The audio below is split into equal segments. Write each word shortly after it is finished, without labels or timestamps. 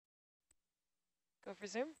Go for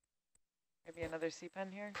zoom. Maybe another sea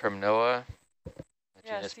pen here. Primnoa. The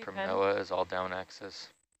Yeah, genus sea pen. Primnoa is all down axis.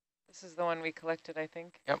 This is the one we collected, I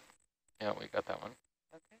think. Yep. Yeah, we got that one.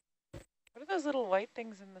 Okay. What are those little white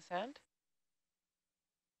things in the sand?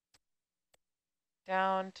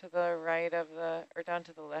 Down to the right of the, or down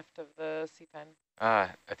to the left of the sea pen.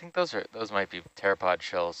 I think those might be pteropod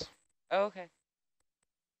shells. Oh, okay.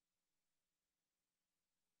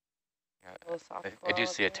 Yeah, A little soft I do coral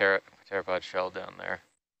see a there. pteropod shell down there.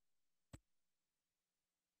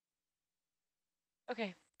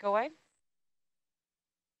 Okay, go wide.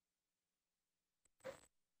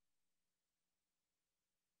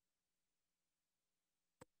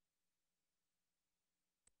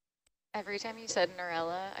 Every time you said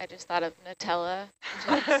Norella, I just thought of Nutella,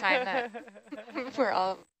 which is a sign that we're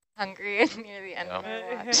all hungry and near the end of our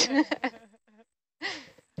watch.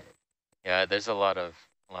 Yeah, there's a lot of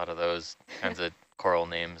those kinds of coral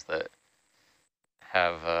names that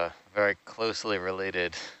have very closely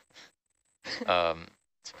related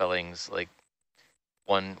spellings. Like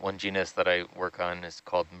one genus that I work on is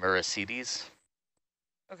called Muracetes.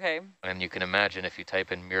 Okay. And you can imagine if you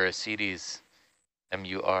type in Muracetes,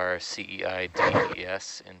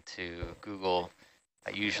 Murceides into Google,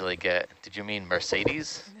 I usually get, did you mean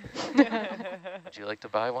Mercedes? Would you like to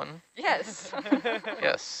buy one? Yes.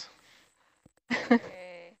 Yes.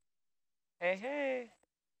 Hey. Hey, hey.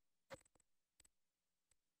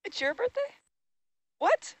 It's your birthday?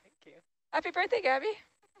 What? Thank you. Happy birthday, Gabby.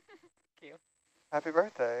 Thank you. Happy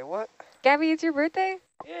birthday. What? Gabby, it's your birthday?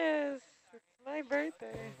 Yes, it's my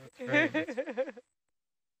birthday.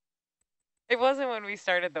 It wasn't when we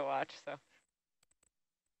started the watch, so.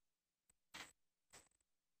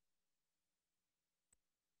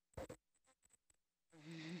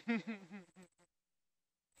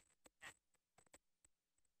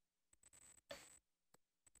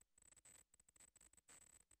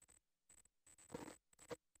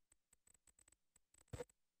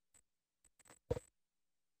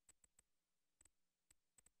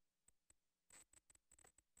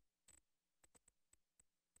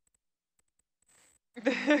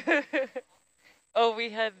 Oh, we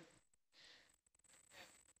had.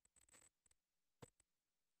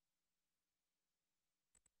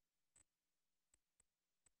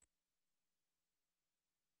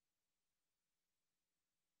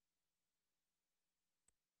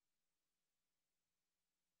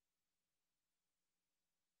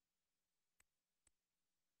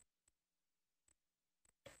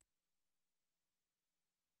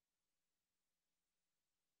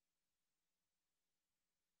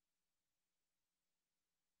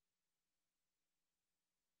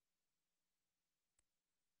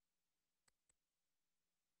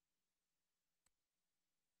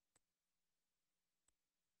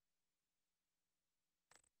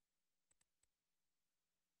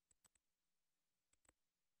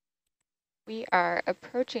 We are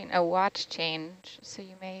approaching a watch change, so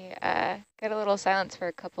you may get a little silence for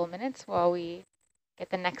a couple minutes while we get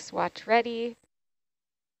the next watch ready.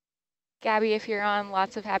 Gabby, if you're on,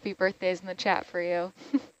 lots of happy birthdays in the chat for you.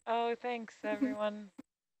 Oh, thanks, everyone.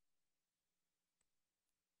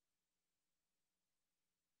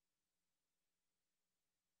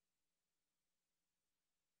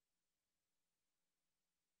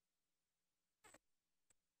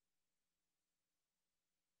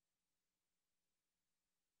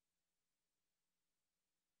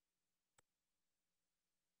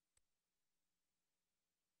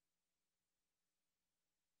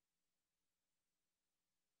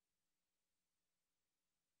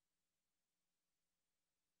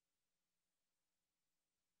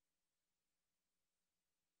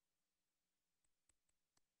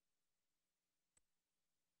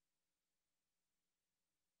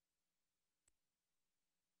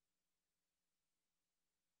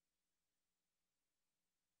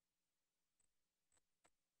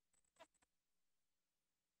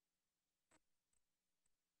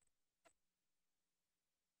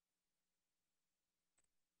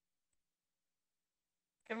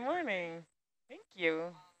 Good morning. Thank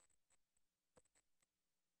you.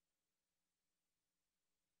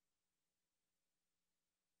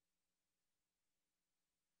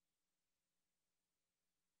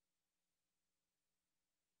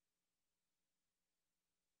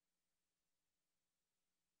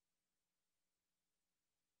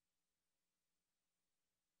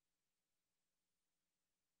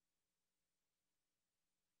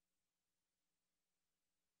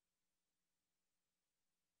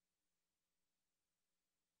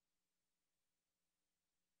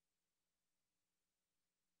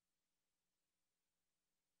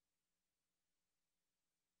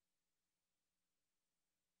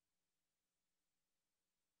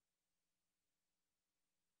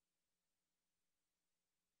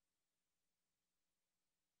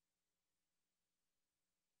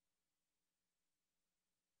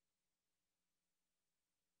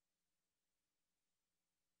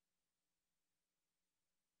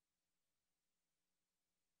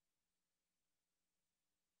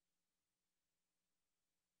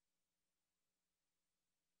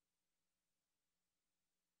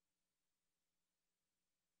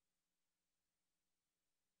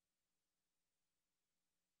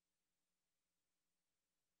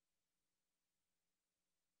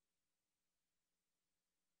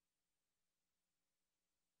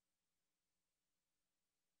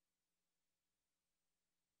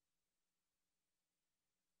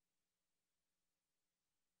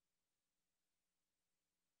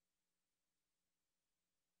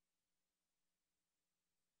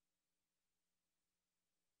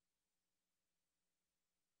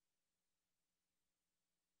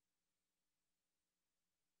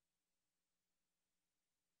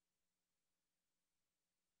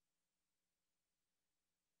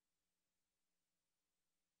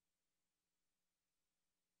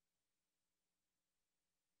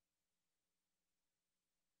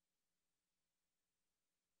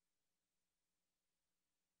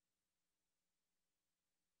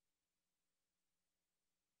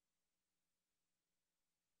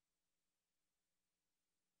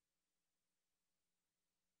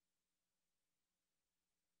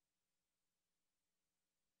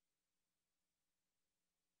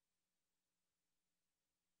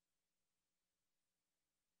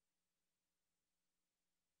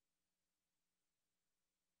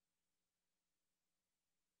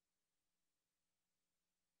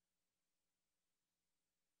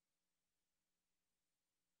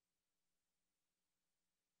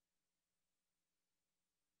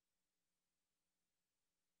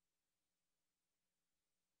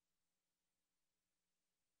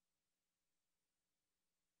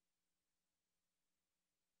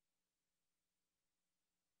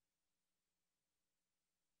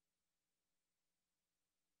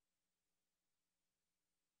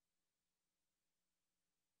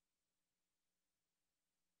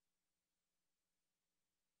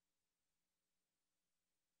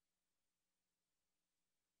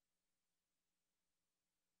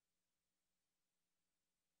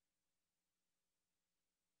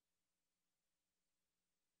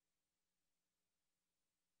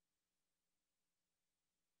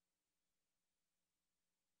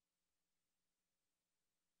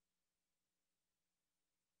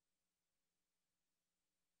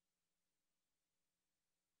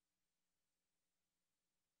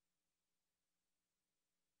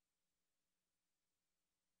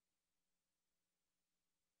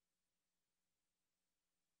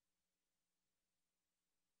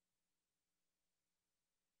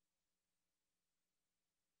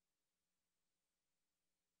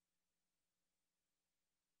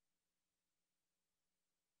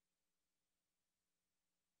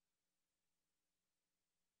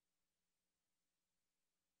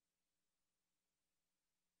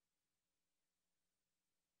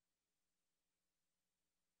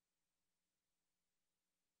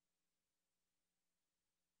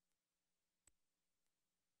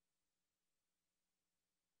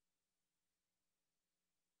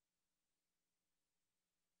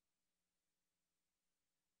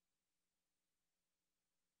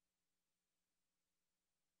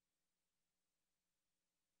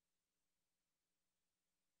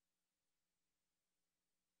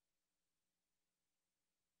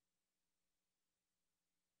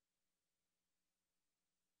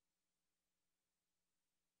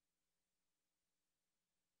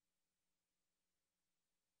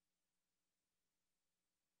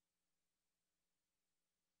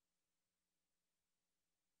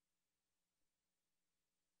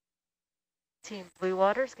 Team Blue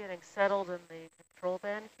Water's getting settled in the control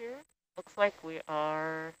band here. Looks like we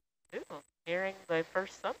are nearing the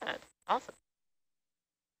first summit. Awesome.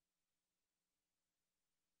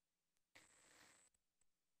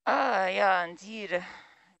 Yeah, indeed.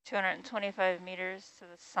 225 meters to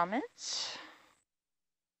the summit.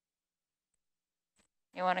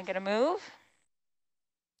 You want to get a move?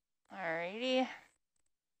 Alrighty.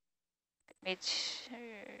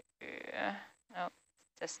 No,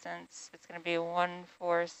 distance. It's going to be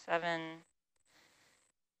 147.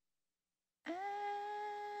 And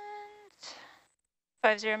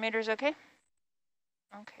 50 meters, okay?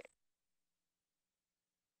 Okay.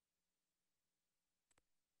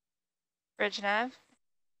 Bridge nav.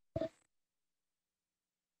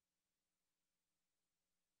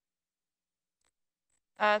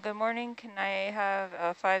 Good morning. Can I have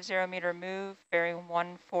a 50 meter move bearing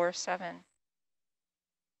 147?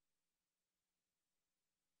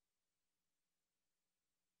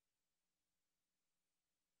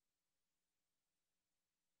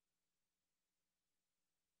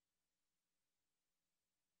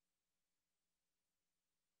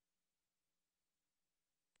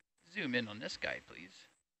 Zoom in on this guy, please.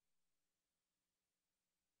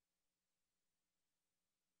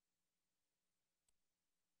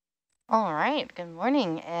 All right, good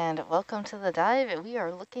morning and welcome to the dive. We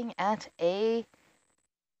are looking at a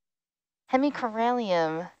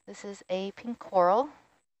hemicorallium. This is a pink coral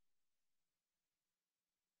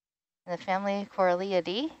in the family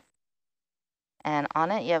Coralliidae. And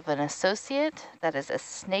on it you have an associate that is a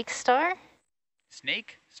snake star.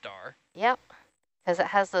 Snake star. Yep, because it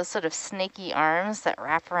has those sort of snaky arms that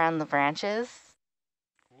wrap around the branches.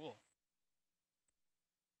 Cool.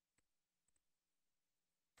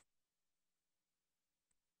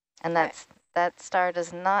 And that star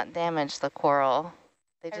does not damage the coral.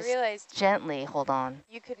 They I just realized gently hold on.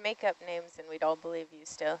 you could make up names and we'd all believe you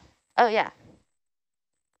still. Oh yeah.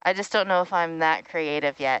 I just don't know if I'm that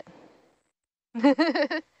creative yet.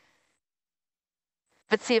 But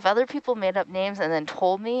see, if other people made up names and then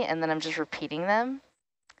told me and then I'm just repeating them,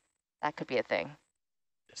 that could be a thing.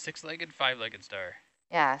 The 6-legged, 5-legged star.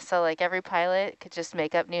 Yeah, so like every pilot could just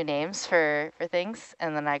make up new names for things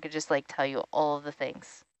and then I could just like tell you all of the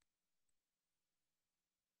things.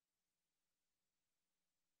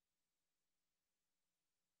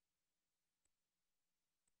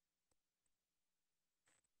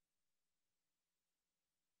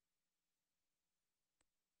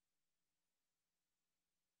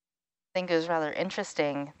 I think it was rather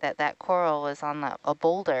interesting that that coral was on a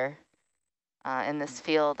boulder in this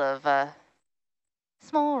field of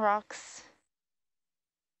small rocks.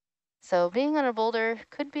 So being on a boulder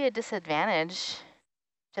could be a disadvantage,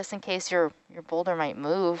 just in case your boulder might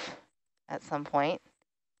move at some point.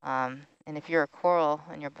 And if you're a coral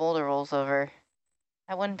and your boulder rolls over,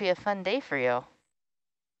 that wouldn't be a fun day for you.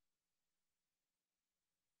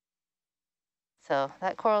 So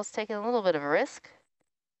that coral's taking a little bit of a risk,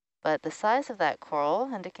 but the size of that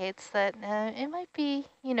coral indicates that it might be,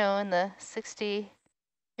 you know, in the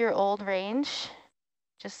 60-year-old range,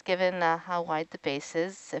 just given how wide the base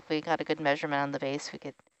is. If we got a good measurement on the base, we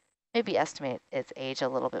could maybe estimate its age a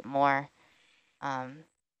little bit more. There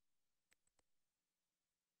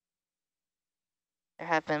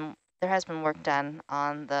has been work done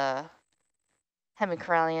on the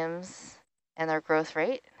hemicoralliums and their growth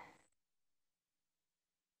rate.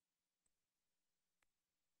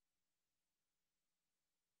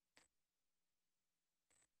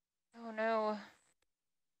 Oh no.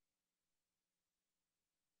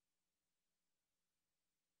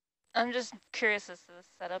 I'm just curious as to the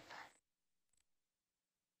setup.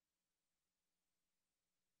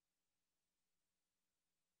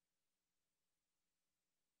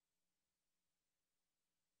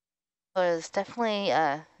 There's definitely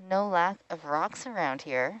no lack of rocks around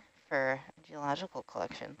here for geological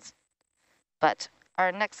collections. But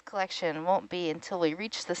our next collection won't be until we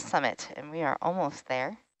reach the summit, and we are almost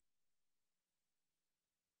there.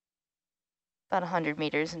 About 100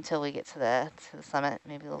 meters until we get to the summit,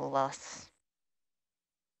 maybe a little less.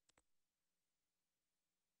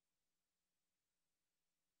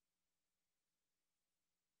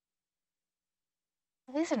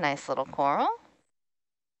 These are nice little coral.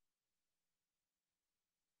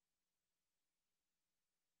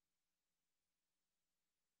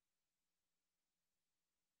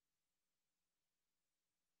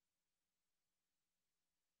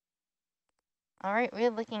 All right, we're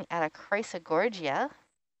looking at a Chrysogorgia.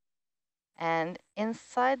 And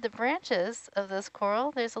inside the branches of this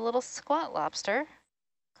coral, there's a little squat lobster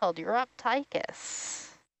called Uroptychus.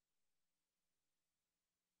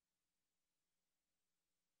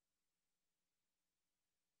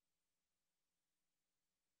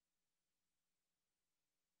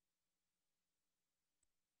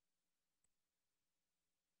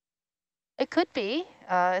 It could be.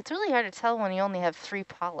 It's really hard to tell when you only have 3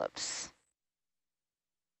 polyps.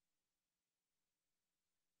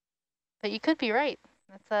 But you could be right.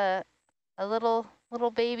 That's a little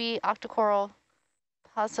baby octocoral,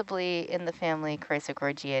 possibly in the family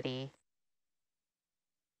Chrysogorgiidae.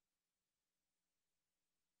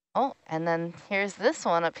 Oh, and then here's this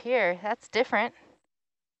one up here. That's different.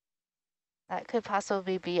 That could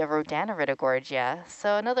possibly be a Rhodaniridogorgia.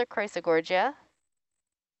 So another Chrysogorgia,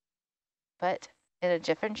 but in a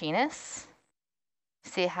different genus.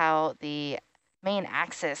 See how the main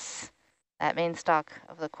axis, that main stalk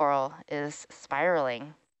of the coral, is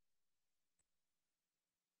spiraling.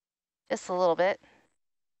 Just a little bit.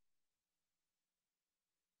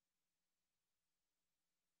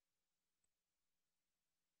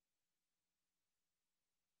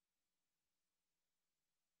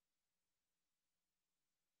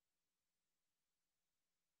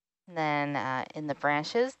 And then in the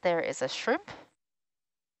branches, there is a shrimp.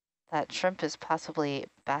 That shrimp is possibly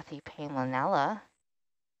Bathyphalanella.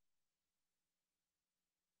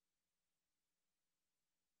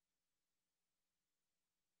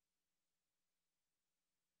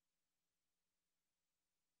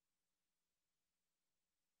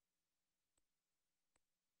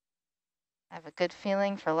 I have a good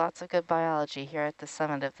feeling for lots of good biology here at the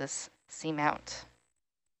summit of this seamount.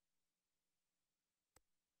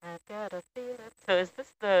 I've got a feeling. So is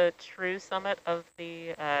this the true summit of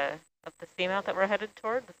the seamount that we're headed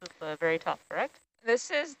toward? This is the very top, correct? This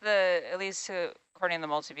is the, at least according to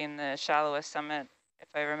the multibeam, the shallowest summit, if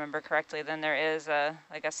I remember correctly. Then there is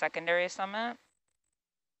like a secondary summit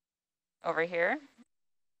over here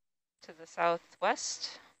to the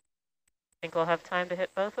southwest. Think we'll have time to hit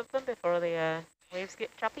both of them before the waves get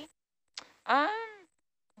choppy?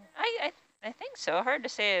 I think so. Hard to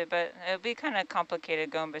say, but it'll be kind of complicated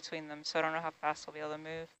going between them, so I don't know how fast we'll be able to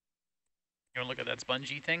move. You want to look at that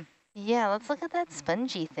spongy thing? Yeah, let's look at that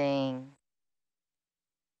spongy thing.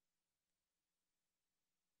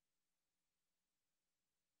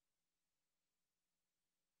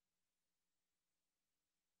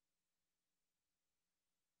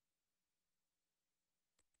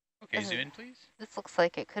 Okay, zoom in, please. This looks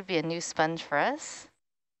like it could be a new sponge for us.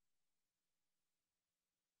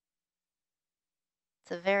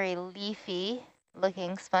 It's a very leafy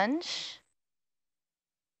looking sponge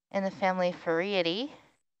in the family Farreidae. I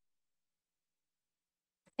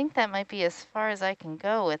think that might be as far as I can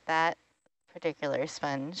go with that particular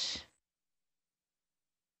sponge.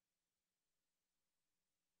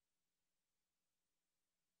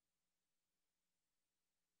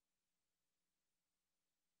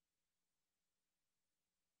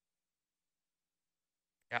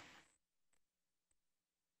 Yeah.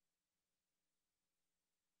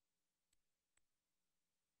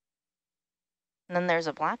 And then there's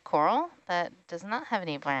a black coral that does not have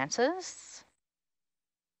any branches.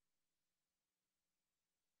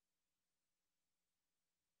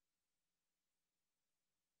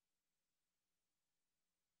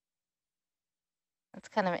 That's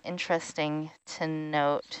kind of interesting to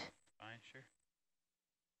note. Fine, sure.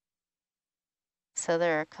 So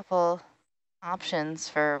there are a couple options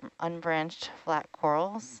for unbranched black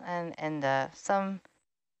corals, and some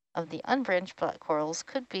of the unbranched black corals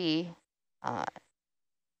could be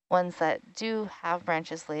ones that do have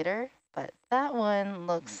branches later, but that one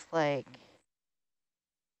looks like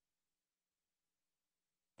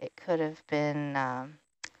it could have been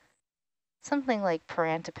something like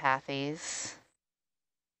Parantopathes.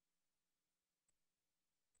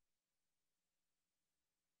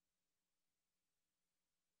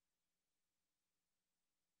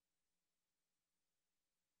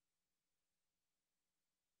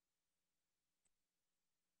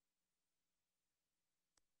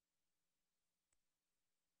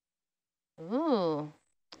 Ooh,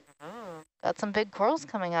 Oh. got some big corals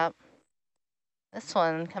coming up. This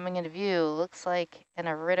one coming into view looks like an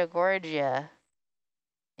Iridogorgia.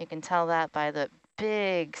 You can tell that by the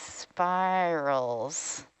big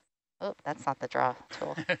spirals. Oh, that's not the draw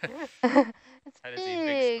tool. It's That is a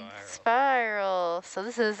big big spiral. So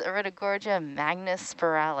this is Iridogorgia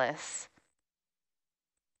magnispiralis.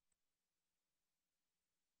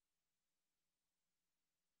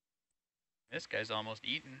 This guy's almost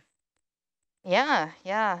eaten. Yeah,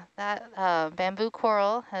 that bamboo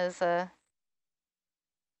coral has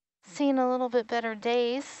seen a little bit better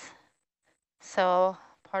days. So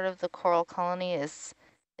part of the coral colony is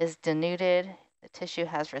denuded. The tissue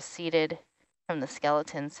has receded from the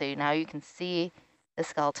skeleton, so now you can see the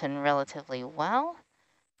skeleton relatively well.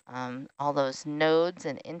 All those nodes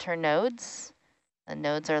and internodes. The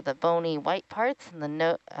nodes are the bony white parts, and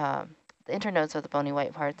the the internodes are the bony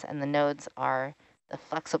white parts, and the nodes are the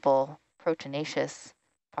flexible proteinaceous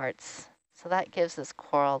parts. So that gives this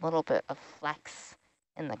coral a little bit of flex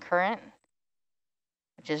in the current,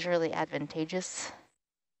 which is really advantageous.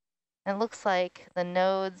 And it looks like the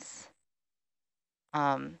nodes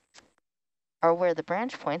are where the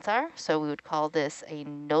branch points are. So we would call this a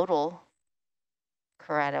nodal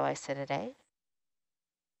Keratoisididae.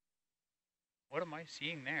 What am I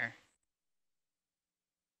seeing there?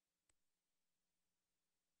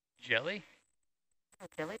 Jelly? Oh,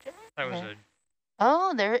 jelly. That was Okay. a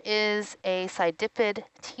Oh, there is a Cydipid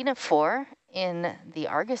ctenophore in the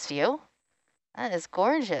Argus view. That is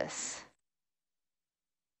gorgeous.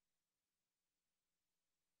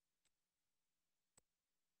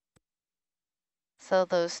 So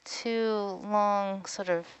those two long sort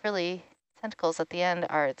of frilly tentacles at the end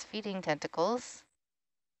are its feeding tentacles.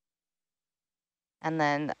 And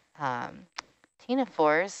then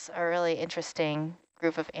ctenophores are a really interesting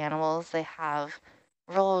group of animals. They have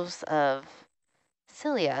rows of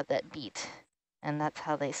cilia that beat, and that's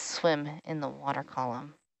how they swim in the water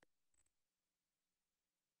column.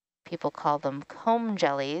 People call them comb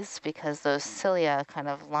jellies because those cilia kind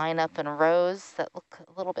of line up in rows that look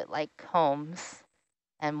a little bit like combs.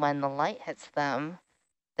 And when the light hits them,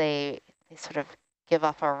 they sort of give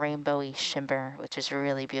off a rainbowy shimmer, which is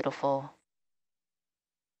really beautiful.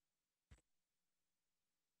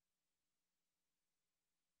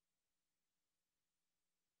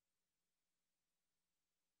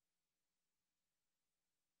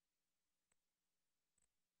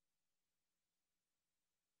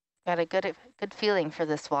 Got a good feeling for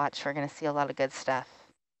this watch. We're going to see a lot of good stuff.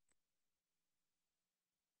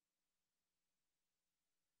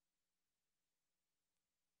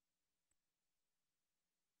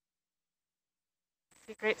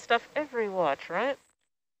 See great stuff every watch, right?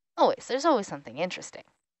 Always, there's always something interesting.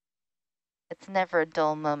 It's never a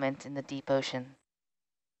dull moment in the deep ocean.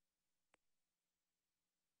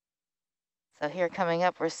 So here coming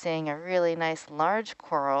up, we're seeing a really nice large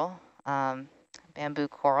coral, bamboo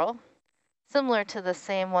coral, similar to the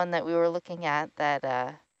same one that we were looking at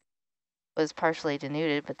that was partially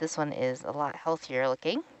denuded, but this one is a lot healthier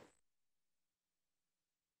looking.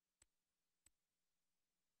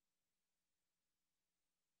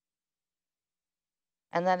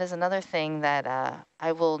 And that is another thing that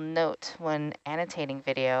I will note when annotating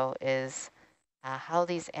video is how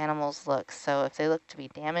these animals look. So if they look to be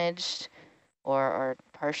damaged or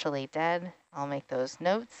partially dead, I'll make those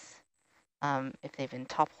notes. If they've been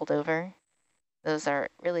toppled over, those are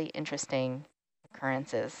really interesting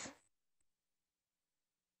occurrences.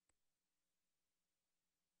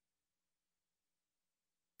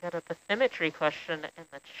 Got a bathymetry question in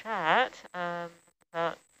the chat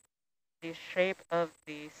about the shape of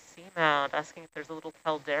the seamount, asking if there's a little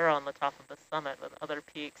caldera on the top of the summit with other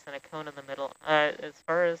peaks and a cone in the middle. As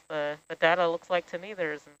far as the data looks like to me,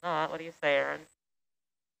 there's not. What do you say, Aaron?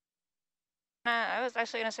 I was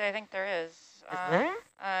actually going to say I think there is. Is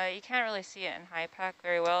there? You can't really see it in HYPACK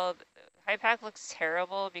very well. HYPACK looks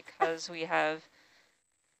terrible because we have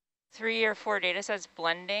 3 or 4 data sets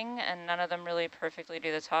blending and none of them really perfectly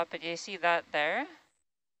do the top. But do you see that there?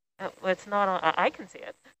 Well, it's not on. I can see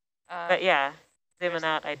it. But yeah, zooming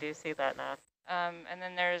out, I do see that now. And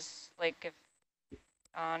then there's like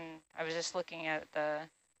I was just looking at the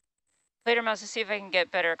later mouse to see if I can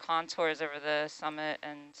get better contours over the summit,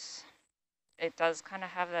 and it does kind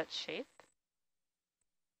of have that shape.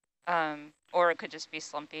 Or it could just be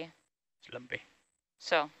slumpy. slumpy.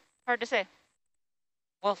 So hard to say.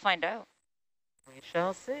 We'll find out. We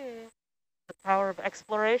shall see. The power of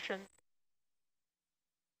exploration.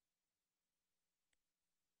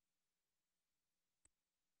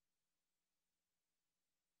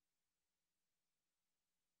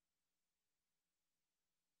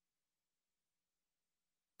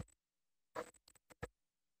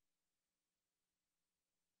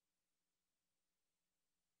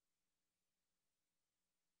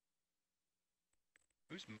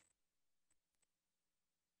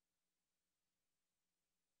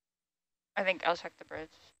 I think I'll check the bridge.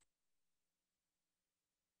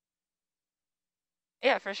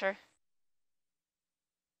 Yeah, for sure.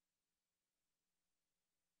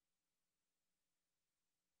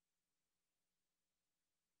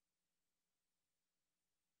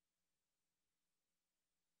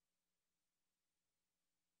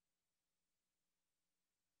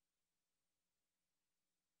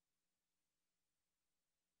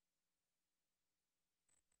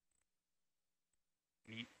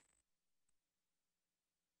 Neat.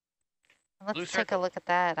 Let's take a look at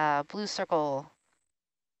that blue circle.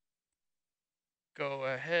 Go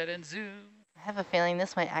ahead and zoom. I have a feeling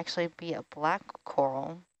this might actually be a black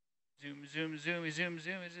coral. Zoom, zoom, zoom, zoom, zoom,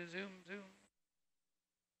 zoom, zoom, zoom.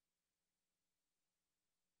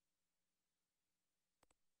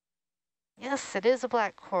 Yes, it is a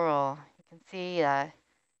black coral. You can see the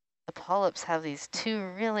polyps have these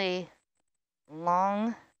two really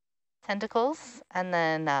long tentacles, and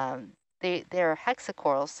then they're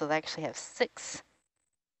hexacorals, so they actually have 6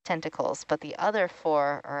 tentacles, but the other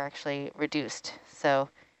 4 are actually reduced. So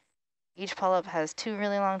each polyp has 2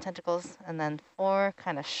 really long tentacles and then 4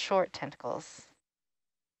 kind of short tentacles.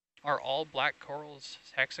 Are all black corals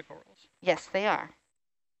hexacorals? Yes, they are.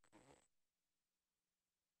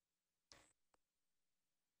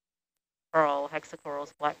 Are all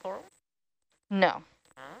hexacorals black corals? No.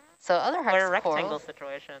 Ah, So other or a rectangle hexacorals.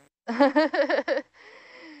 situation. I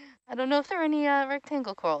don't know if there are any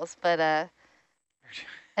rectangle corals, but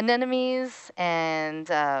anemones and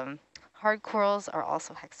hard corals are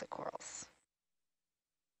also hexacorals.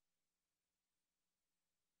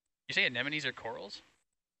 You say anemones are corals?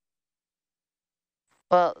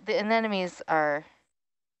 Well, the anemones are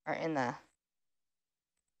in the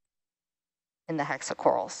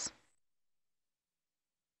hexacorals.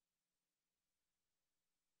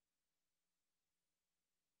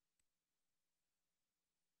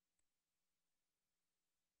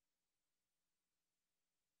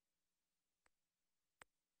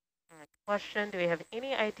 Question, do we have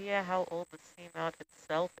any idea how old the seamount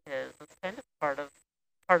itself is? That's kind of part of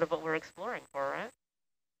what we're exploring for, right?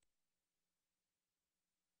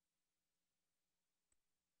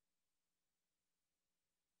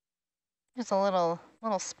 There's a little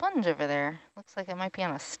sponge over there. Looks like it might be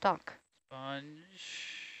on a stalk.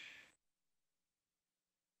 Sponge.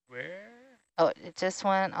 Where? Oh, it just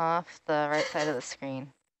went off the right side of the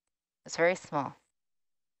screen. It's very small.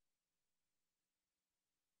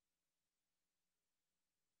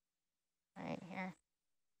 Right here.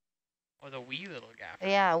 Oh, the wee little gaffer.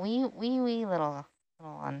 Yeah, wee little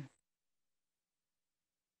one.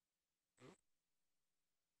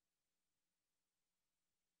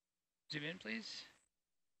 Zoom in, please.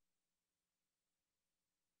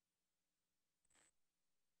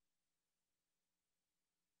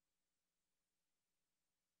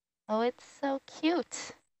 Oh, it's so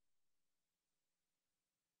cute.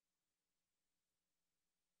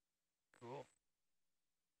 Cool.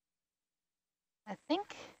 I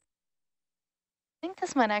think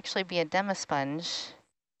this might actually be a demisponge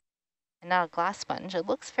and not a glass sponge. It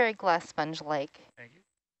looks very glass sponge-like. Thank you.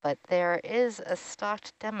 But there is a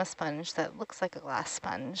stalked demisponge that looks like a glass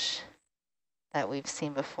sponge that we've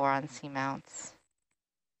seen before on seamounts.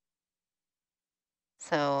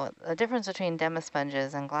 So the difference between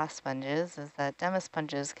demisponges and glass sponges is that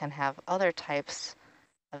demisponges can have other types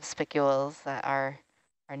of spicules that are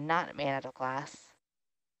not made out of glass.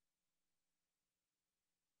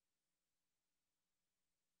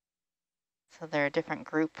 So they're a different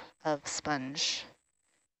group of sponge.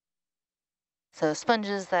 So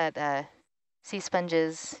sponges that sea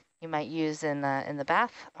sponges you might use in the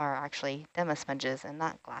bath are actually demisponges and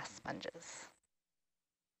not glass sponges.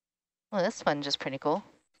 Well, this sponge is pretty cool.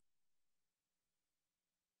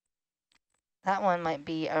 That one might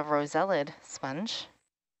be a rosellid sponge.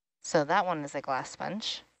 So that one is a glass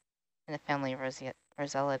sponge in the family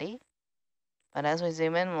Rosellidae. But as we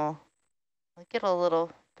zoom in, we'll get a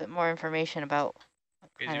little bit more information about what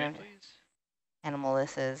Okay, kind zoom in, of please. animal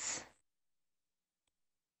this is.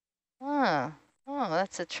 Oh,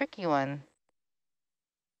 that's a tricky one.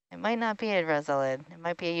 It might not be a rosellid. It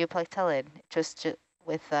might be a euplectellid, just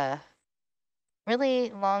with really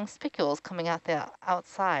long spicules coming out the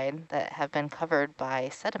outside that have been covered by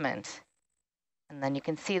sediment. And then you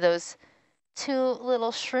can see those 2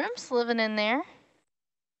 little shrimps living in there.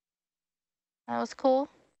 That was cool.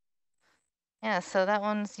 Yeah, so that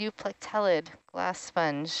one's euplectellid glass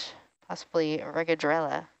sponge, possibly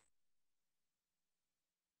Regadrella.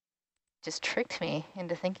 Just tricked me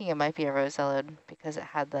into thinking it might be a rosellid because it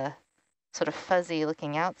had the sort of fuzzy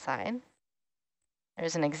looking outside.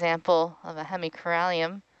 There's an example of a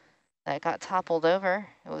hemicorallium that got toppled over.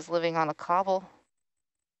 It was living on a cobble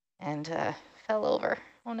and fell over.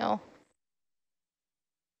 Oh no.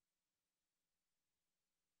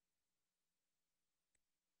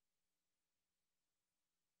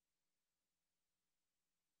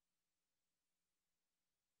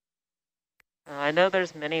 I know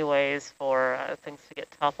there's many ways for things to get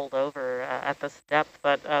toppled over at this depth,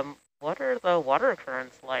 but what are the water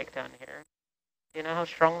currents like down here? Do you know how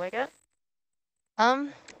strong they get?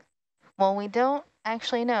 Well, we don't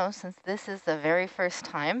actually know, since this is the very first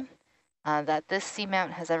time that this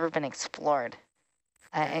seamount has ever been explored.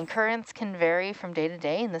 And currents can vary from day to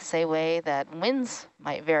day in the same way that winds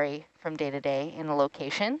might vary from day to day in a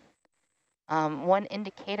location. One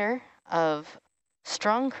indicator of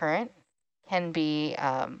strong current can be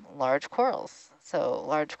large corals. So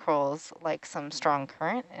large corals like some strong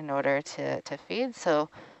current in order to feed. So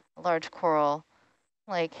a large coral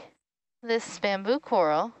like this bamboo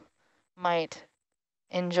coral might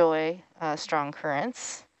enjoy strong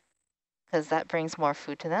currents because that brings more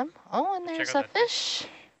food to them. Oh, and there's a fish.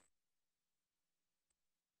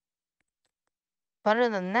 But other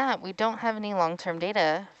than that, we don't have any long-term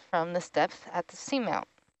data from this depth at the seamount.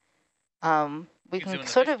 We can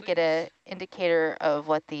sort of get an indicator of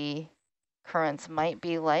what the currents might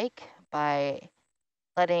be like by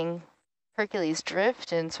letting Hercules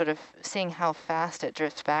drift and sort of seeing how fast it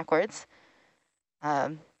drifts backwards.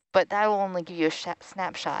 But that will only give you a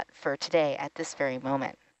snapshot for today at this very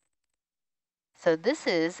moment. So this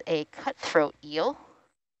is a cutthroat eel,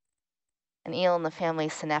 an eel in the family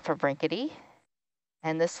Synaphobranchidae.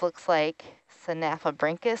 And this looks like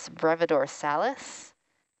Synaphobranchus brevidorsalis.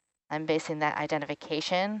 I'm basing that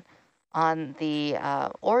identification on the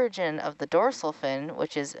origin of the dorsal fin,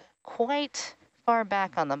 which is quite far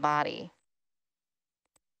back on the body.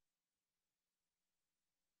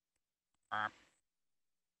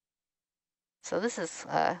 So this is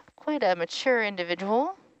quite a mature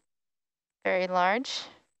individual, very large.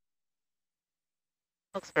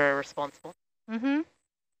 Looks very responsible. Mm-hmm.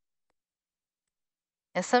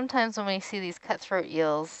 And sometimes when we see these cutthroat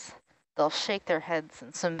eels, they'll shake their heads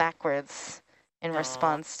and swim backwards in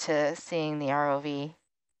response to seeing the ROV.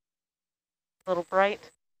 A little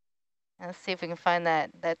bright. Let's see if we can find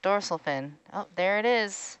that dorsal fin. Oh, there it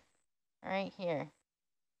is, right here.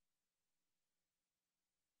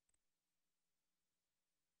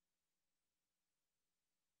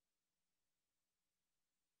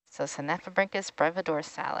 So Synaphobranchus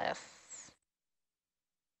brevidorsalis.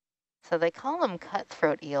 So they call them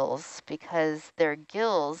cutthroat eels because their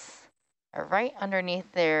gills are right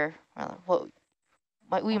underneath their, well,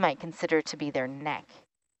 what we might consider to be their neck.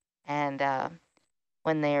 And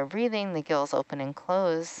when they are breathing, the gills open and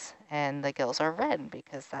close, and the gills are red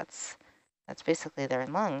because that's basically their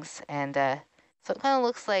lungs. And so it kind of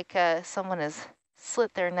looks like someone has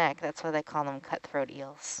slit their neck. That's why they call them cutthroat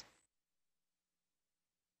eels.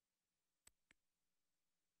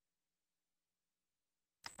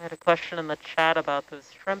 I had a question in the chat about those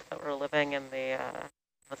shrimp that were living in the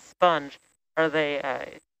sponge. Are they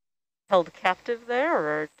held captive there,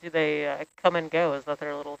 or do they come and go? Is that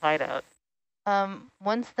their little hideout?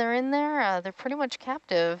 Once they're in there, they're pretty much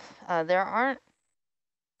captive. There aren't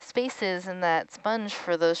spaces in that sponge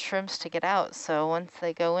for those shrimps to get out. So once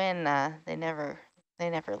they go in, they never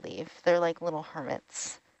leave. They're like little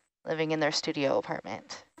hermits living in their studio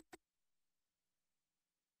apartment.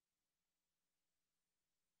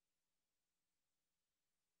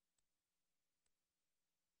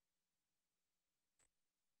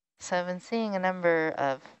 So I've been seeing a number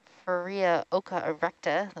of Pharia oca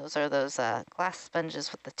erecta. Those are those glass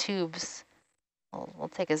sponges with the tubes. We'll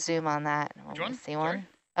take a zoom on that when we see one.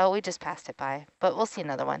 Oh, we just passed it by, but we'll see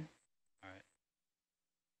another one. All right.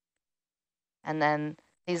 And then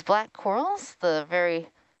these black corals, the very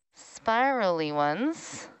spirally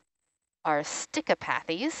ones, are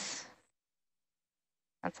Stichopathes.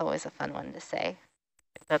 That's always a fun one to say.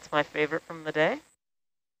 That's my favorite from the day.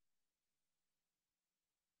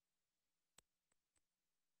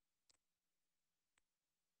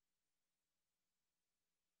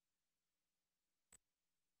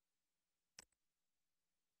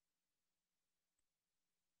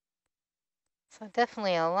 So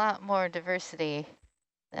definitely a lot more diversity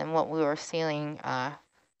than what we were seeing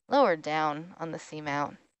lower down on the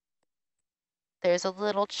seamount. There's a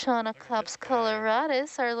little Chaunacops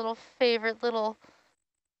coloratus, our little favorite little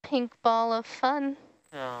pink ball of fun.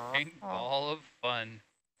 Aww. Pink ball of fun.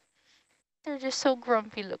 They're just so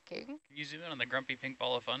grumpy looking. Can you zoom in on the grumpy pink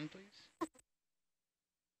ball of fun, please?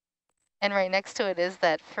 And right next to it is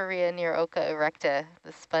that Pharia oca erecta,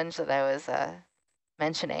 the sponge that I was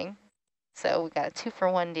mentioning. So we got a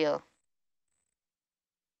 2-for-1 deal.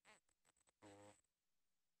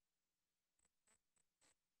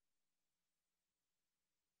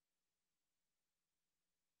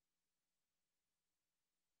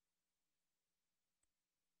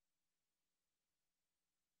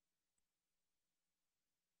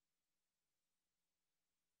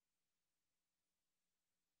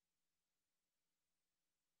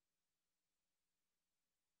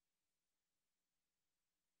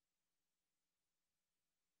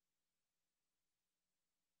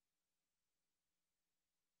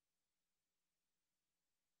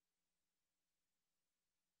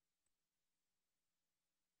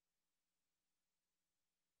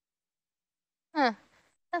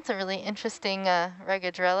 That's a really interesting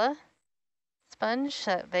Regadrella sponge,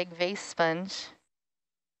 that big vase sponge.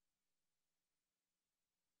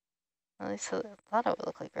 At least I thought it would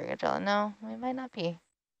look like Regadrella. No, it might not be.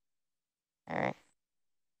 All right.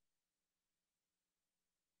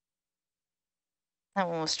 That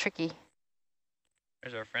one was tricky.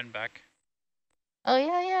 There's our friend back. Oh,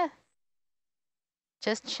 yeah, yeah.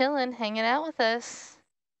 Just chilling, hanging out with us.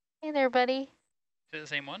 Hey there, buddy. Is it the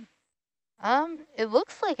same one? It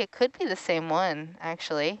looks like it could be the same one,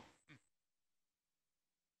 actually.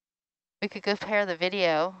 We could compare the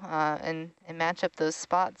video and match up those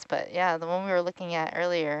spots, but yeah, the one we were looking at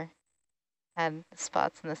earlier had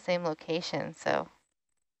spots in the same location, so.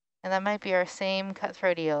 And that might be our same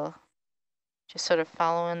cutthroat eel, just sort of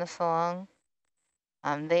following us along.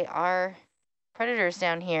 They are predators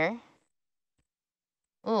down here.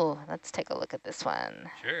 Ooh, let's take a look at this one.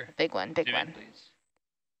 Sure. The big one, big Zoom one. in, please.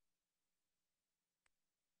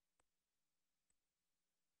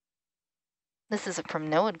 This is a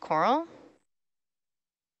primnoid coral.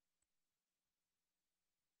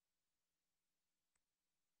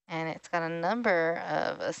 And it's got a number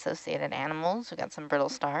of associated animals. We got some brittle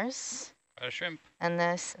stars. Got a shrimp. And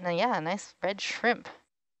this, yeah, a nice red shrimp.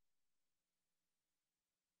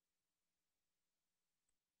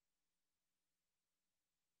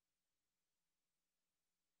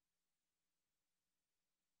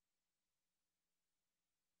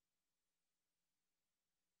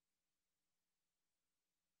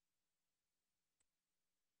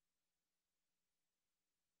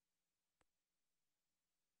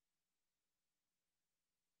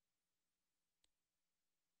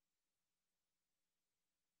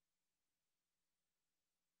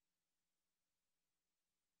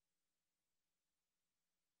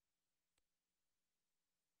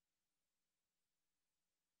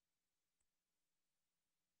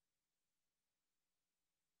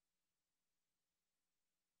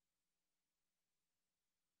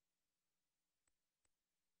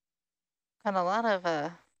 Got a lot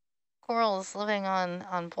of corals living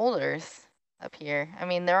on boulders up here. I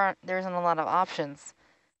mean, there isn't a lot of options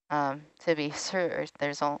to be sure.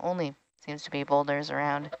 There's only seems to be boulders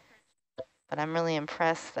around, but I'm really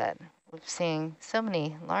impressed that we're seeing so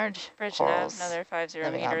many large Bridge nav, corals another 50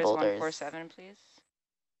 living on meters, boulders. 147, please.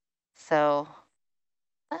 So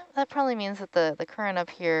that probably means that the current up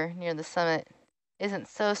here near the summit isn't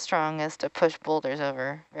so strong as to push boulders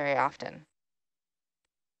over very often.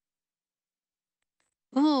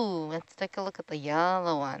 Ooh, let's take a look at the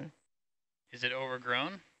yellow one. Is it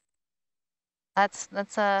overgrown? That's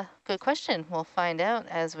a good question. We'll find out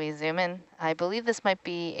as we zoom in. I believe this might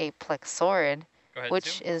be a plexaurid, Go ahead,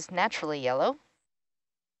 which zoom. is naturally yellow.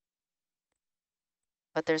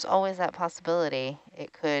 But there's always that possibility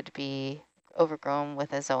it could be overgrown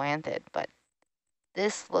with a zoanthid. But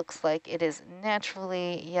this looks like it is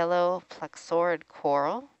naturally yellow plexaurid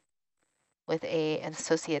coral with an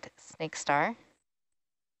associate snake star.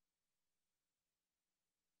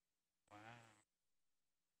 Wow.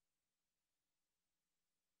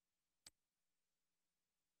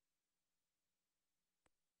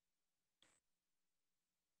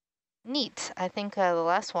 Neat. I think the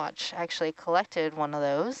last watch actually collected one of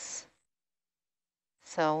those.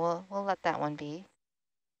 So we'll let that one be.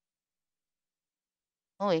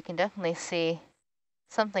 Oh, you can definitely see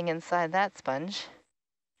something inside that sponge.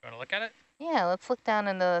 You want to look at it? Yeah, let's look down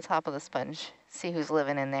into the top of the sponge, see who's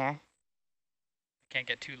living in there. I can't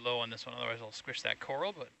get too low on this one, otherwise I'll squish that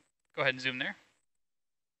coral, but go ahead and zoom there.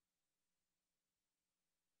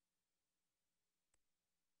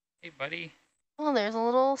 Hey, buddy. Oh, there's a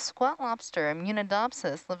little squat lobster,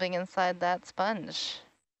 Immunodopsis, living inside that sponge.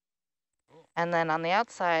 Cool. And then on the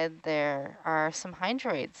outside, there are some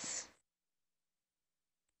hydroids.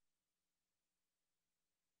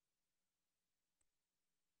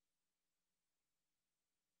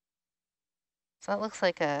 So that looks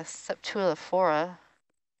like a Septuliphora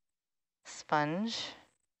sponge,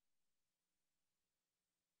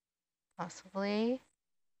 possibly.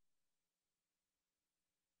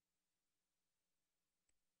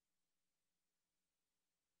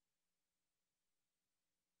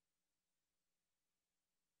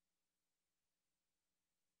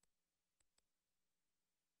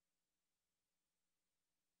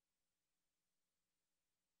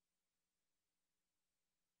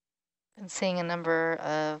 Been seeing a number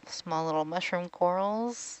of small little mushroom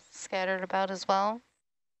corals scattered about as well.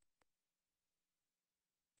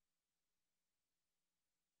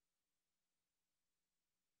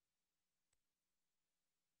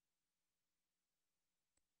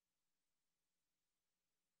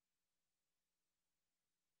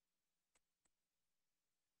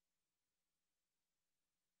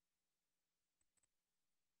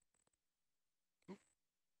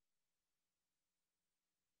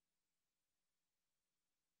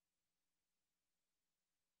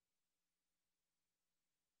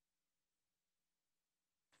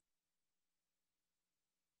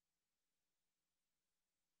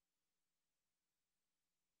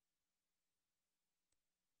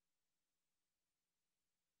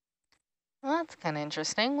 Well, that's kind of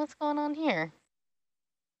interesting. What's going on here?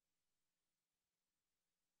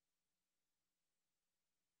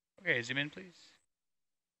 Okay, zoom in, please.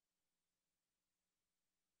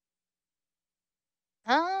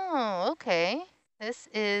 Oh, okay. This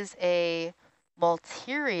is a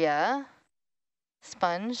Malteria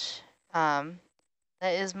sponge that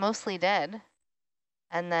is mostly dead.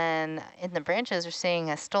 And then in the branches, we're seeing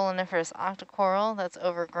a stoloniferous octocoral that's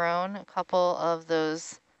overgrown. A couple of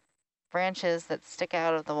those branches that stick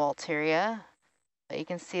out of the Malteria. But you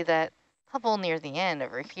can see that couple near the end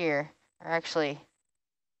over here are actually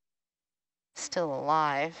still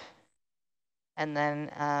alive. And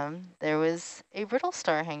then there was a brittle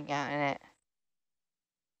star hanging out in it.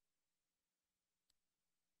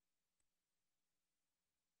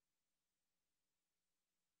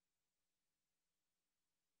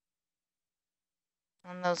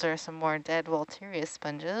 And those are some more dead Walteria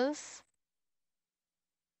sponges.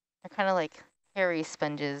 They're kind of like hairy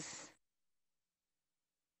sponges.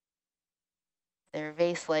 They're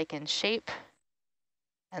vase-like in shape.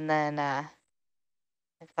 And then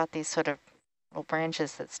they've got these sort of little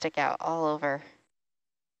branches that stick out all over.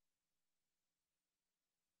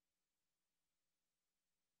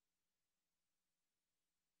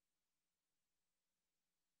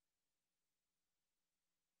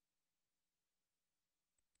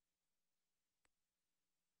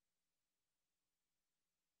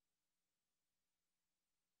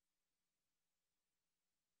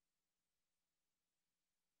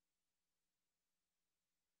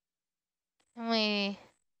 And we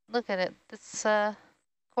look at it, this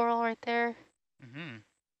coral right there, Mm-hmm.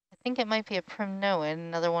 I think it might be a primnoid,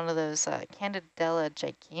 another one of those Candidella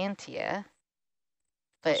gigantea,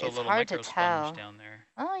 but Also a it's little hard to micro sponge tell. down there.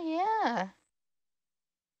 Oh yeah,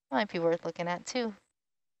 might be worth looking at too.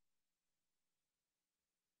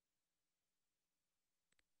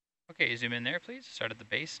 Okay, zoom in there, please. Start at the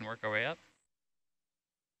base and work our way up.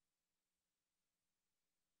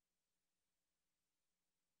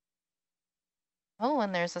 Oh,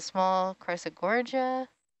 and there's a small Chrysogorgia.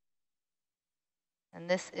 And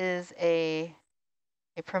this is a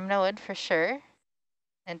primnoid for sure.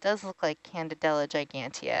 And it does look like Candidella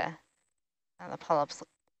gigantea. The polyps look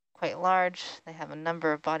quite large. They have a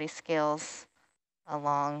number of body scales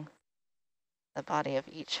along the body of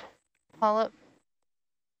each polyp.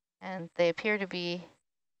 And they appear to be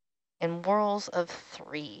in whorls of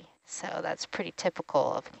 3. So that's pretty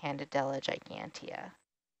typical of Candidella gigantea.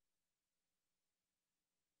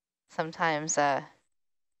 Sometimes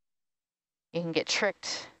you can get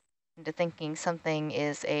tricked into thinking something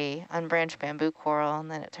is a unbranched bamboo coral, and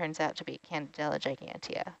then it turns out to be Candidella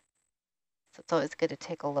gigantea. So it's always good to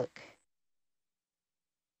take a look.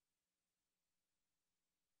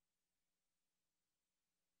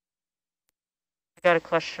 I got a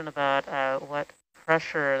question about what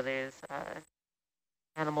pressure these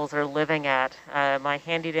animals are living at. My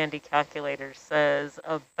handy dandy calculator says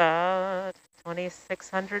about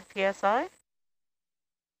 2,600 PSI.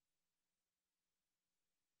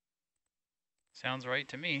 Sounds right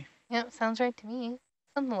to me. Yep, sounds right to me.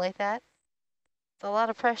 Something like that. It's a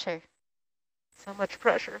lot of pressure. So much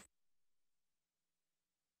pressure.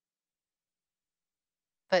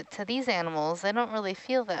 But to these animals, they don't really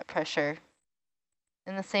feel that pressure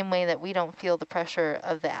in the same way that we don't feel the pressure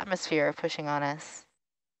of the atmosphere pushing on us.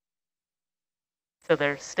 So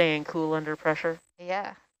they're staying cool under pressure?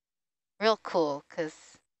 Yeah, real cool,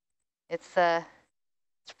 because it's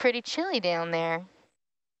pretty chilly down there.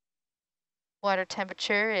 Water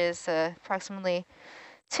temperature is approximately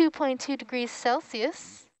 2.2 degrees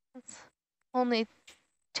Celsius. It's only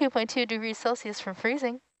 2.2 degrees Celsius from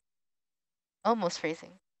freezing. Almost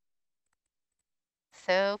freezing.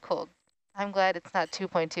 So cold. I'm glad it's not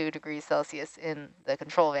 2.2 degrees Celsius in the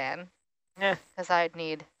control van, Yeah. because I'd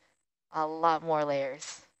need a lot more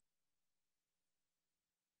layers.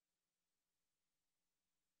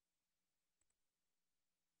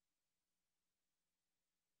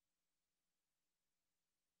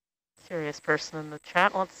 Curious person in the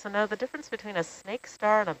chat wants to know the difference between a snake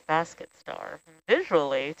star and a basket star.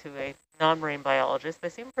 Visually, to a non-marine biologist, they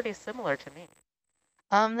seem pretty similar to me.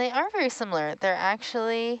 They are very similar. They're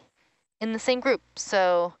actually in the same group.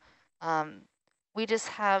 So we just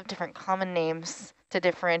have different common names to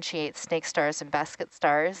differentiate snake stars and basket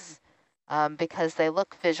stars because they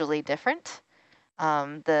look visually different.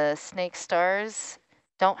 The snake stars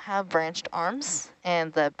don't have branched arms,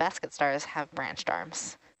 and the basket stars have branched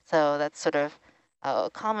arms. So that's sort of a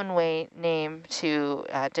common name to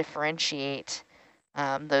differentiate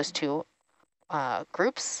those two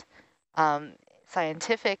groups.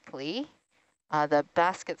 Scientifically, The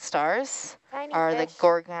basket stars Tiny are the fish.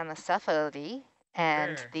 Gorgonocephalidae,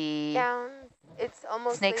 and Where? the Down. It's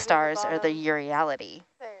almost snake leaving stars the are the bottom. Euryalidae.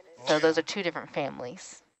 There it is. So Oh, those yeah. are two different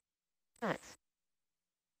families. Nice.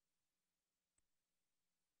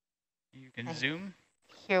 You can I- zoom.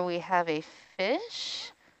 Here we have a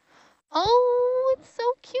fish. Oh, it's so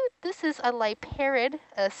cute. This is a liparid,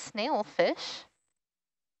 a snail fish.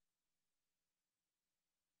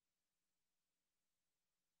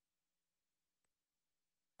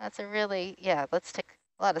 That's a really, yeah, let's take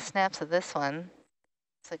a lot of snaps of this one.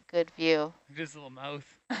 It's a good view. Look at his little mouth.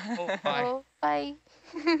 Oh, bye. Oh, bye.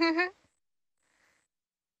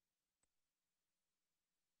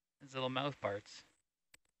 His little mouth parts.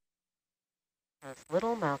 Those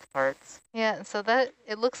little mouth parts. Yeah, so that,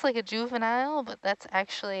 it looks like a juvenile, but that's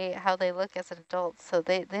actually how they look as an adult. So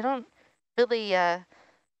they don't really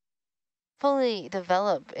fully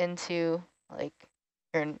develop into like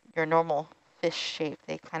your normal fish shape.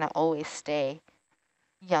 They kind of always stay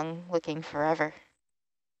young looking forever.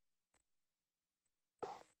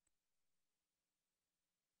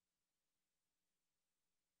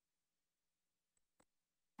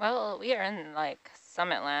 Well, we are in like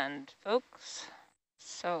summit land, folks.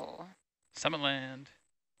 So Summitland.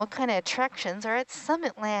 What kind of attractions are at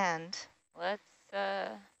Summit Land? let's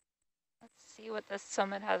see what this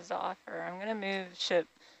summit has to offer. I'm gonna move ship.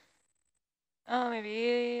 Oh,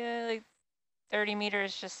 maybe like 30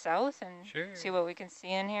 meters just south and Sure. see what we can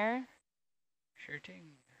see in here. Sure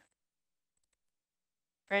thing.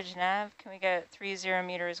 Bridge nav, can we get 30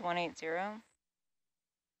 meters 180?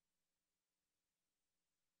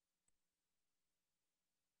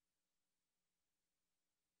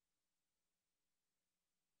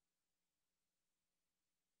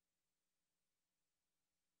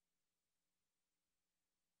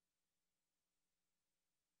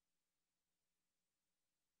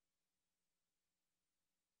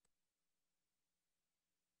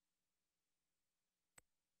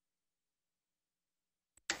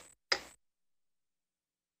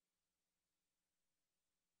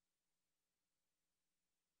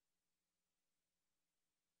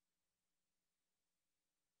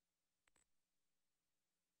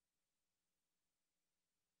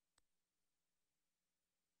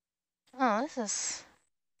 Oh, this is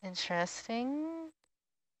interesting.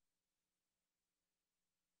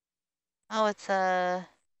 Oh, it's a,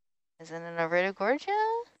 is it an Iridogorgia?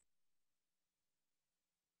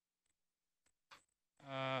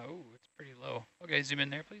 Oh, it's pretty low. Okay, zoom in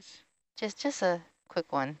there, please. Just a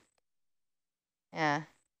quick one. Yeah,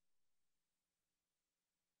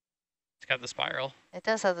 It's got the spiral. it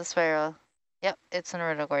does have the spiral. Yep, it's an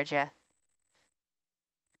Iridogorgia.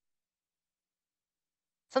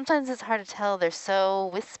 Sometimes it's hard to tell. They're so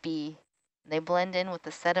wispy. They blend in with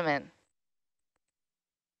the sediment.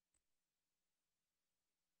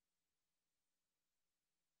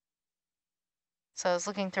 So I was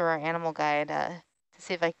looking through our animal guide to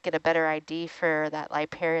see if I could get a better ID for that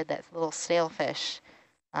liparid, that little sailfish.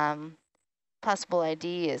 Possible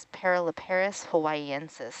ID is Paraliparis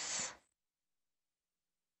hawaiiensis.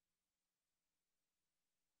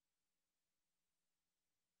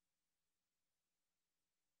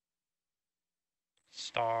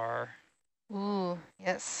 Star. Ooh,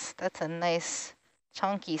 yes, that's a nice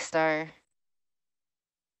chunky star.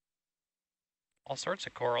 All sorts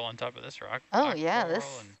of coral on top of this rock. Oh Black yeah, coral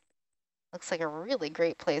this and looks like a really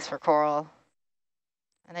great place for coral.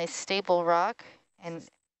 A nice stable rock, and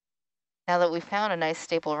now that we found a nice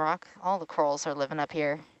stable rock, all the corals are living up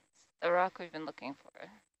here. The rock we've been looking for.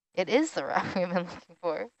 It is the rock we've been looking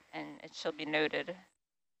for. And it shall be noted.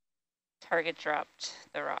 Target dropped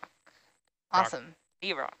the rock. Awesome.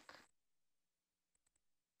 The rock.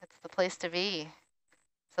 That's the place to be.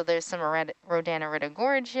 So there's some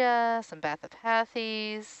Rhodaniridogorgia, some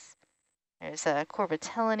Bathypathes. There's a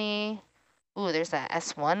Corbitellinae. Ooh, there's that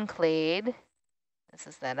S1 clade. This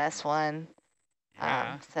is that S1.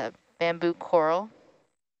 yeah. It's a bamboo coral.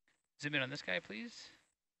 Zoom in on this guy, please.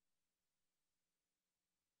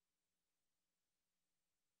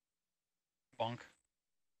 Bonk.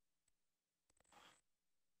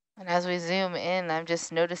 And as we zoom in, I'm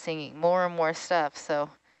just noticing more and more stuff. So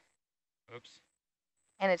Oops.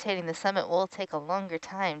 annotating the summit will take a longer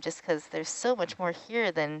time just because there's so much more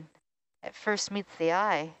here than at first meets the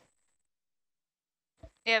eye.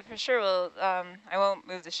 Yeah, for sure. Well, I won't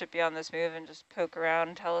move the ship beyond this move and just poke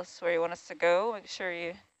around, tell us where you want us to go. Make sure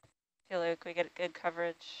you feel like we get good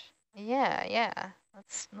coverage. Yeah, yeah.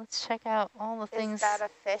 Let's check out all the things. Is that a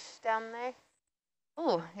fish down there?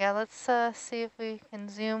 Oh, yeah, let's see if we can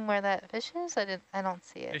zoom where that fish is. I don't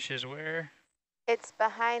see it. Fish is where? It's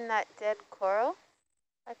behind that dead coral,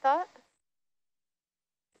 I thought.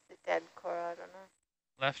 dead coral, I don't know.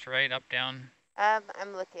 Left, right, up, down. I'm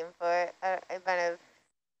looking for it. It might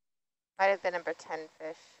have been a pretend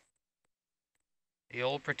fish. The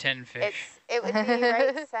old pretend fish. It would be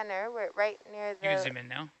right center. We're right near the. You can zoom in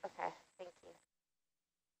now. Okay, thank you.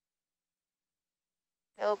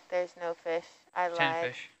 Nope, there's no fish. I Pretend lied.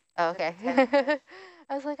 fish. Oh, okay. pretend fish.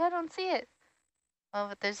 I was like, I don't see it. Oh,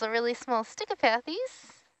 but there's a really small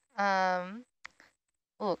sticopathes.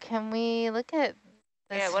 Oh, can we look at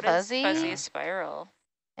this Yeah, what is fuzzy? fuzzy spiral?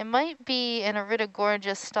 It might be an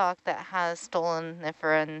Iridogorgia stalk that has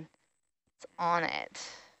stoloniferans on it.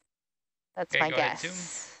 That's Okay, my go ahead,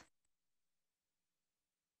 guess.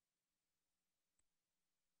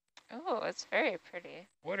 zoom. Oh, it's very pretty.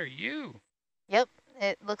 What are you? Yep,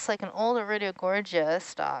 it looks like an old Iridogorgia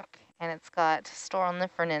stalk, and it's got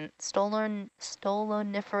stoloniferous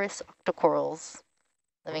octocorals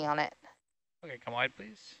living on it. Okay, come wide,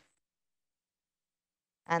 please.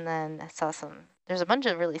 And then I saw there's a bunch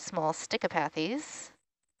of really small sticopathes.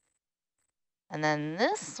 And then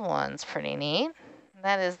this one's pretty neat.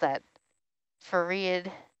 That is that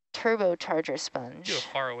Farreid turbocharger sponge. Do a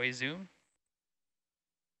far away zoom.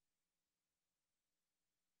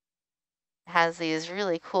 It has these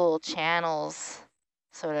really cool channels,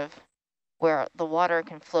 sort of, where the water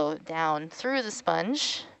can flow down through the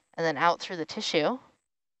sponge and then out through the tissue.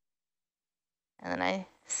 And then I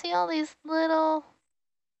see all these little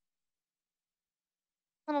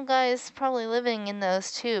guys probably living in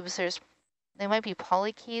those tubes. They might be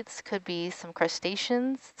polychaetes, could be some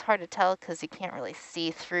crustaceans. It's hard to tell because you can't really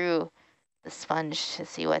see through the sponge to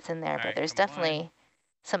see what's in there, but there's definitely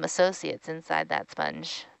some associates inside that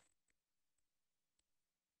sponge.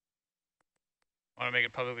 I want to make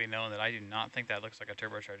it publicly known that I do not think that looks like a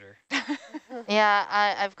turbocharger. Yeah,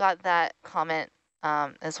 I've got that comment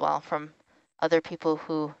as well from other people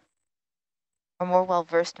who are more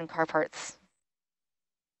well-versed in car parts.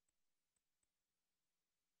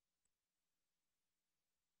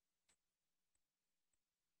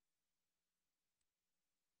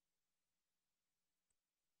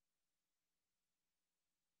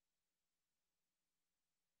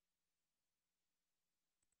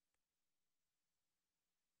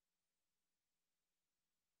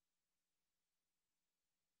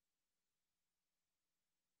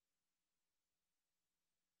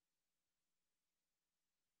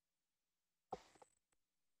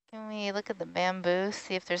 Can we look at the bamboo,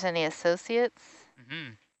 see if there's any associates?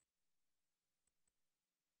 Mm-hmm.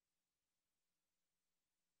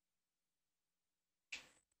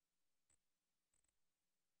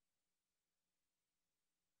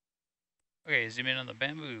 Okay, zoom in on the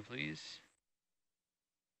bamboo, please.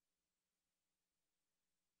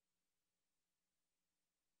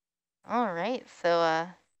 All right, so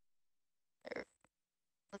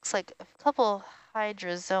looks like a couple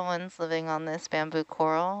hydrozoans living on this bamboo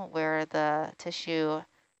coral where the tissue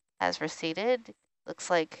has receded. Looks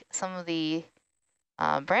like some of the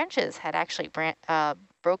branches had actually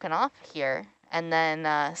broken off here and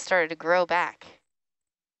then started to grow back.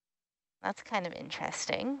 That's kind of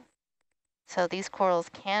interesting. So these corals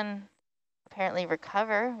can apparently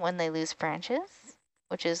recover when they lose branches,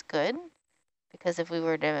 which is good, because if we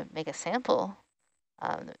were to make a sample,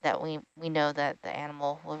 that we know that the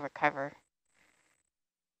animal will recover.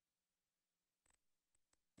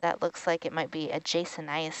 That looks like it might be a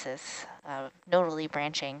Jasoniasis, nodally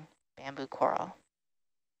branching bamboo coral.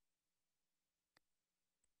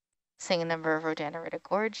 Seeing a number of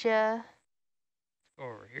Rhodaniridogorgia. Go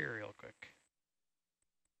over here real quick.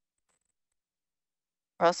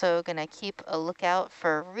 We're also going to keep a lookout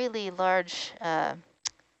for really large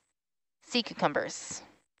sea cucumbers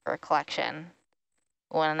for a collection.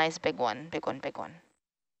 We want a nice big one, big one, big one.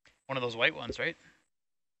 One of those white ones, right?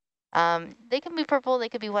 They can be purple, they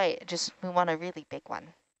could be white, just we want a really big one.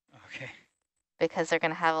 Okay. Because they're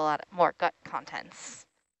going to have a lot more gut contents.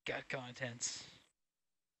 Gut contents.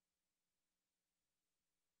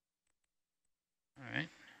 All right.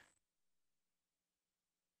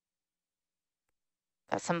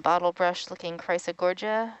 Got some bottle brush looking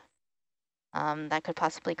Chrysogorgia. That could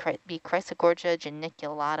possibly be Chrysogorgia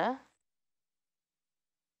geniculata.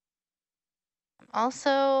 I'm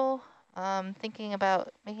also thinking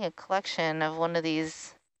about making a collection of one of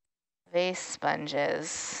these vase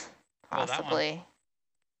sponges, possibly. Oh,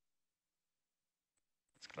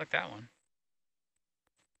 let's collect that one.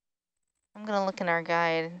 I'm going to look in our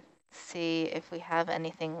guide, see if we have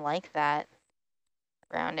anything like that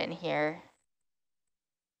around in here.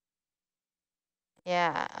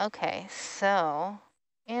 Yeah, okay, so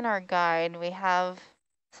in our guide we have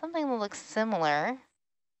something that looks similar.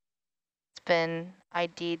 It's just been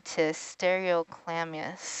ID'd to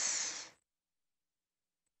stereoclamius.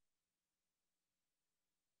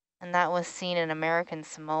 And that was seen in American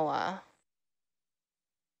Samoa.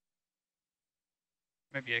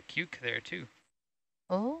 Maybe a cuke there too.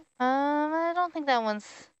 Oh, I don't think that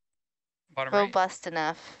one's Bottom right? robust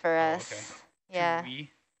enough for Oh, us. okay. Yeah. Too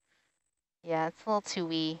wee. Yeah, it's a little too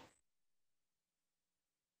wee.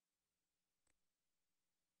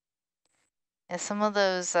 Yeah, some of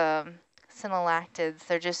those synallactids,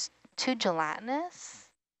 they're just too gelatinous,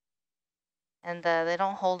 and they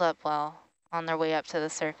don't hold up well on their way up to the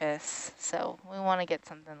surface. So we want to get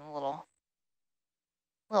something a little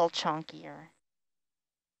chunkier.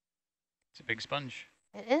 It's a big sponge.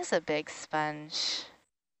 It is a big sponge.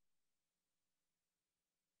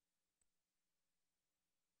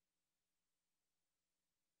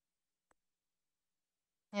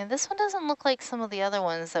 Yeah, this one doesn't look like some of the other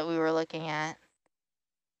ones that we were looking at.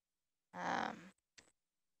 Let's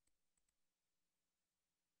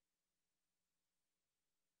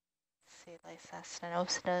see,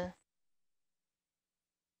 Lysastenosida.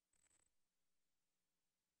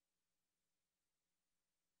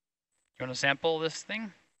 You want to sample this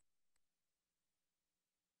thing?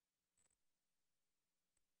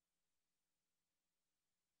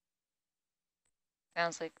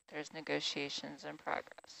 Sounds like there's negotiations in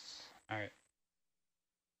progress. All right.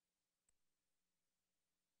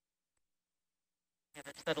 Yeah,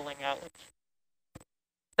 they're settling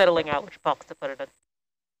out which box to put it in.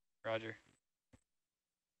 Roger.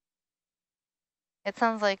 It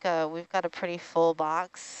sounds like we've got a pretty full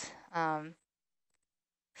box.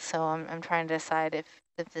 So I'm trying to decide if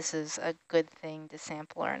this is a good thing to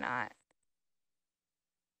sample or not.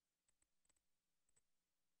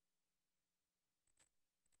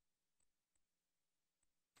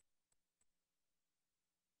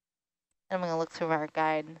 I'm going to look through our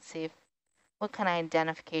guide and see what kind of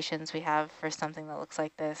identifications we have for something that looks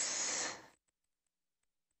like this.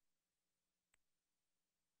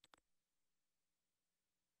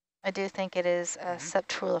 I do think it is a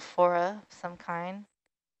Septuliphora of some kind,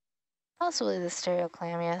 possibly the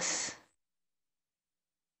stereoclamius.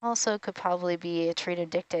 Also could probably be a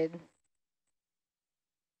tretodictid,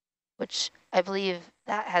 which I believe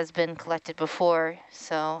that has been collected before,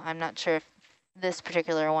 so I'm not sure if this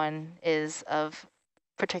particular one is of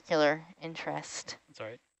particular interest. That's all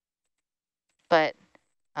right. But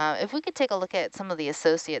if we could take a look at some of the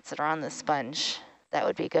associates that are on the sponge, that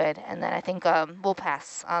would be good. And then I think we'll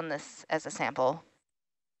pass on this as a sample.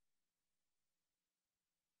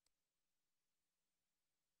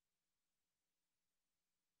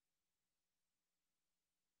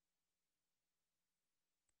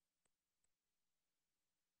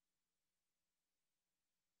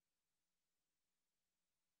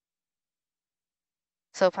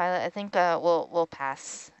 So pilot, I think we'll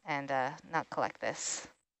pass and not collect this.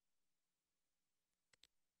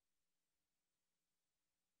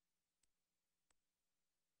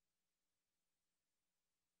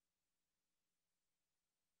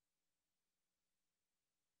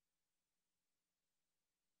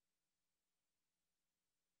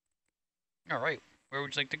 All right. Where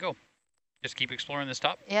would you like to go? Just keep exploring this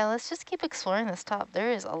top? Yeah, let's just keep exploring this top.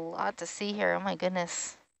 There is a lot to see here. Oh my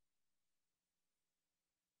goodness.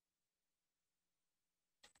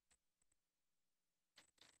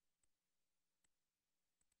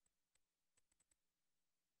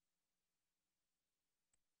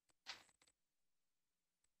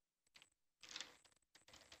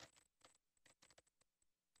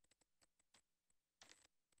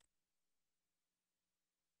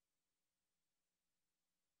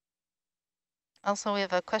 Also, we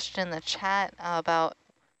have a question in the chat about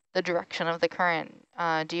the direction of the current.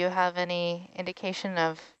 Do you have any indication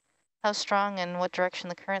of how strong and what direction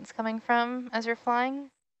the current's coming from as you're flying?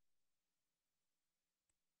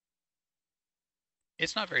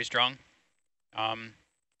 It's not very strong. You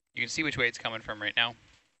can see which way it's coming from right now.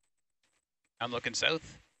 I'm looking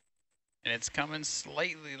south, and it's coming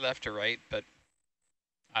slightly left to right, but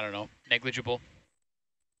I don't know, negligible.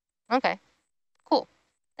 Okay, cool,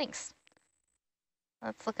 thanks.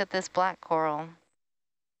 Let's look at this black coral.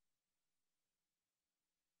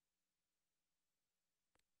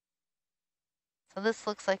 So this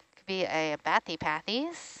looks like it could be a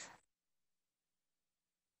Bathypathes.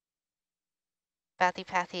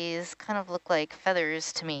 Bathypathes kind of look like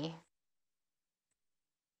feathers to me.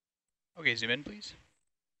 Okay, zoom in, please.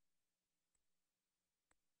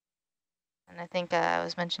 And I think I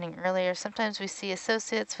was mentioning earlier, sometimes we see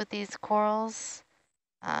associates with these corals.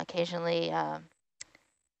 Occasionally, a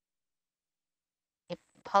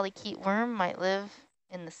polychaete worm might live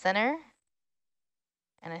in the center.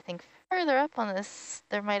 And I think further up on this,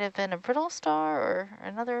 there might have been a brittle star or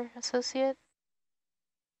another associate.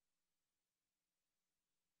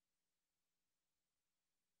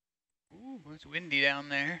 Ooh, it's windy down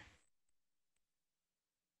there.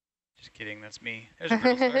 Just kidding, that's me. There's a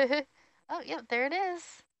brittle star. Oh, yep, there it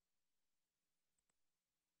is.